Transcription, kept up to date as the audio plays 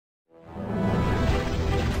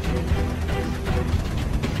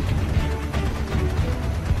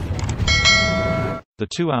The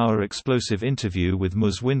 2-hour explosive interview with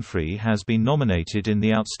Ms Winfrey has been nominated in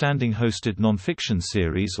the Outstanding Hosted Nonfiction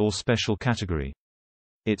Series or Special category.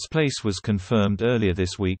 Its place was confirmed earlier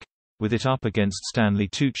this week, with it up against Stanley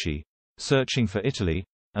Tucci, Searching for Italy,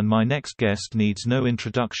 and My Next Guest Needs No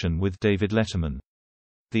Introduction with David Letterman.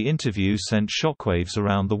 The interview sent shockwaves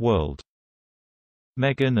around the world.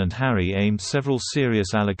 Meghan and Harry aimed several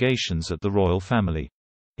serious allegations at the royal family,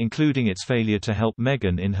 including its failure to help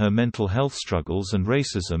Meghan in her mental health struggles and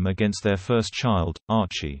racism against their first child,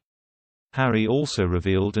 Archie. Harry also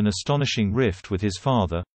revealed an astonishing rift with his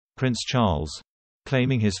father, Prince Charles,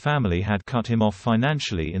 claiming his family had cut him off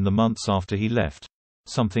financially in the months after he left,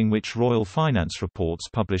 something which royal finance reports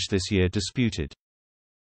published this year disputed.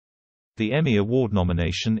 The Emmy Award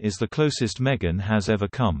nomination is the closest Meghan has ever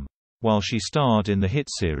come. While she starred in the hit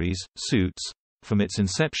series, Suits, from its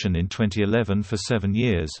inception in 2011 for 7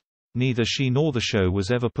 years, neither she nor the show was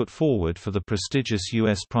ever put forward for the prestigious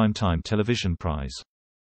U.S. Primetime Television Prize.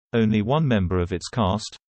 Only one member of its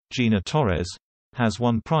cast, Gina Torres, has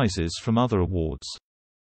won prizes from other awards.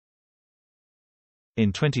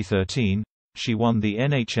 In 2013, she won the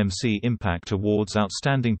NHMC Impact Awards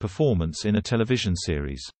Outstanding Performance in a Television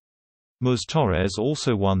Series. Ms Torres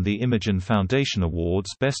also won the Imogen Foundation Awards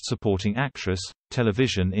Best Supporting Actress,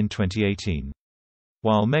 Television in 2018.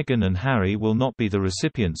 While Meghan and Harry will not be the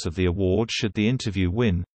recipients of the award should the interview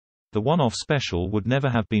win, the one-off special would never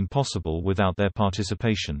have been possible without their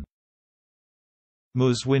participation.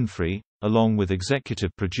 Ms Winfrey, along with executive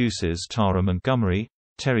producers Tara Montgomery,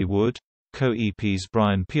 Terry Wood, co-EPs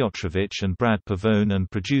Brian Piotrovich and Brad Pavone and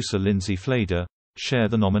producer Lindsay Flader, share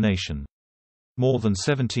the nomination. More than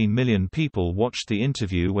 17 million people watched the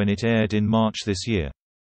interview when it aired in March this year.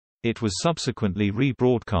 It was subsequently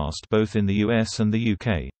rebroadcast both in the US and the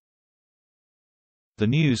UK. The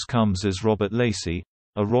news comes as Robert Lacey,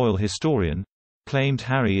 a royal historian, claimed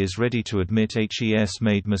Harry is ready to admit HES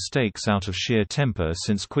made mistakes out of sheer temper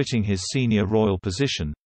since quitting his senior royal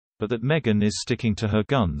position, but that Meghan is sticking to her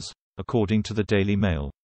guns, according to the Daily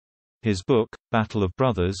Mail. His book, Battle of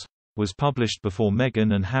Brothers, was published before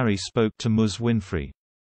Meghan and Harry spoke to Ms Winfrey.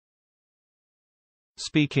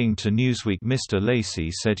 Speaking to Newsweek, Mr. Lacey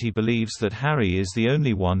said he believes that Harry is the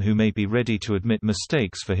only one who may be ready to admit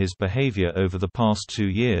mistakes for his behavior over the past 2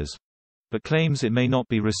 years, but claims it may not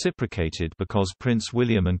be reciprocated because Prince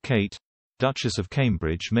William and Kate, Duchess of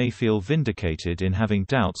Cambridge, may feel vindicated in having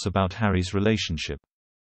doubts about Harry's relationship.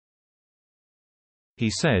 He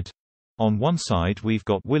said, "On one side we've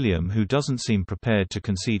got William who doesn't seem prepared to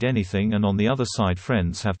concede anything, and on the other side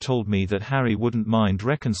friends have told me that Harry wouldn't mind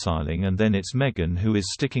reconciling, and then it's Meghan who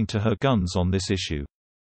is sticking to her guns on this issue.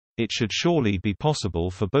 It should surely be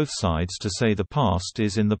possible for both sides to say the past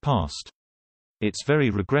is in the past. It's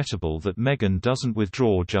very regrettable that Meghan doesn't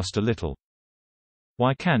withdraw just a little.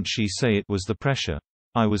 Why can't she say it was the pressure?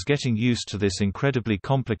 I was getting used to this incredibly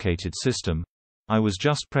complicated system. I was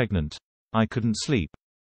just pregnant. I couldn't sleep.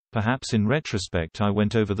 Perhaps in retrospect I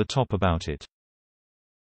went over the top about it.